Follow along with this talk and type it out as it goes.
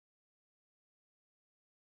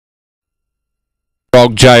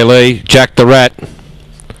Frog, Jaalee, Jack the Rat.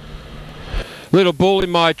 Little Bull in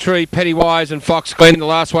My Tree, Pennywise and Fox Glen. The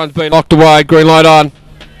last one's been locked away. Green light on.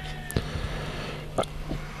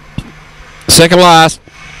 Second last.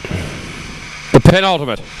 The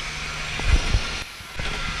penultimate.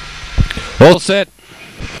 All set.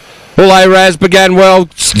 All A-Raz began well,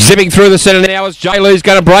 zipping through the centre now as Jaalee's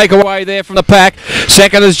going to break away there from the pack.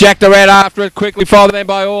 Second is Jack the Rat after it, quickly followed then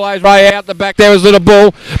by All A's Ray out the back. There was Little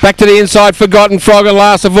Bull, back to the inside, Forgotten Frog, and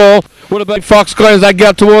last of all would have been Fox Glen as they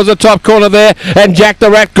got towards the top corner there, and Jack the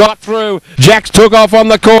Rat got through. Jax took off on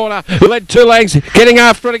the corner, led 2 lengths, getting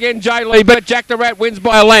after it again, Jaalee, but Jack the Rat wins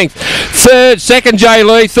by a length. Second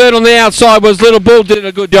Jaalee, third on the outside was Little Bull, did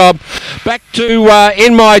a good job. Back to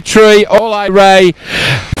In My Tree, All A Ray.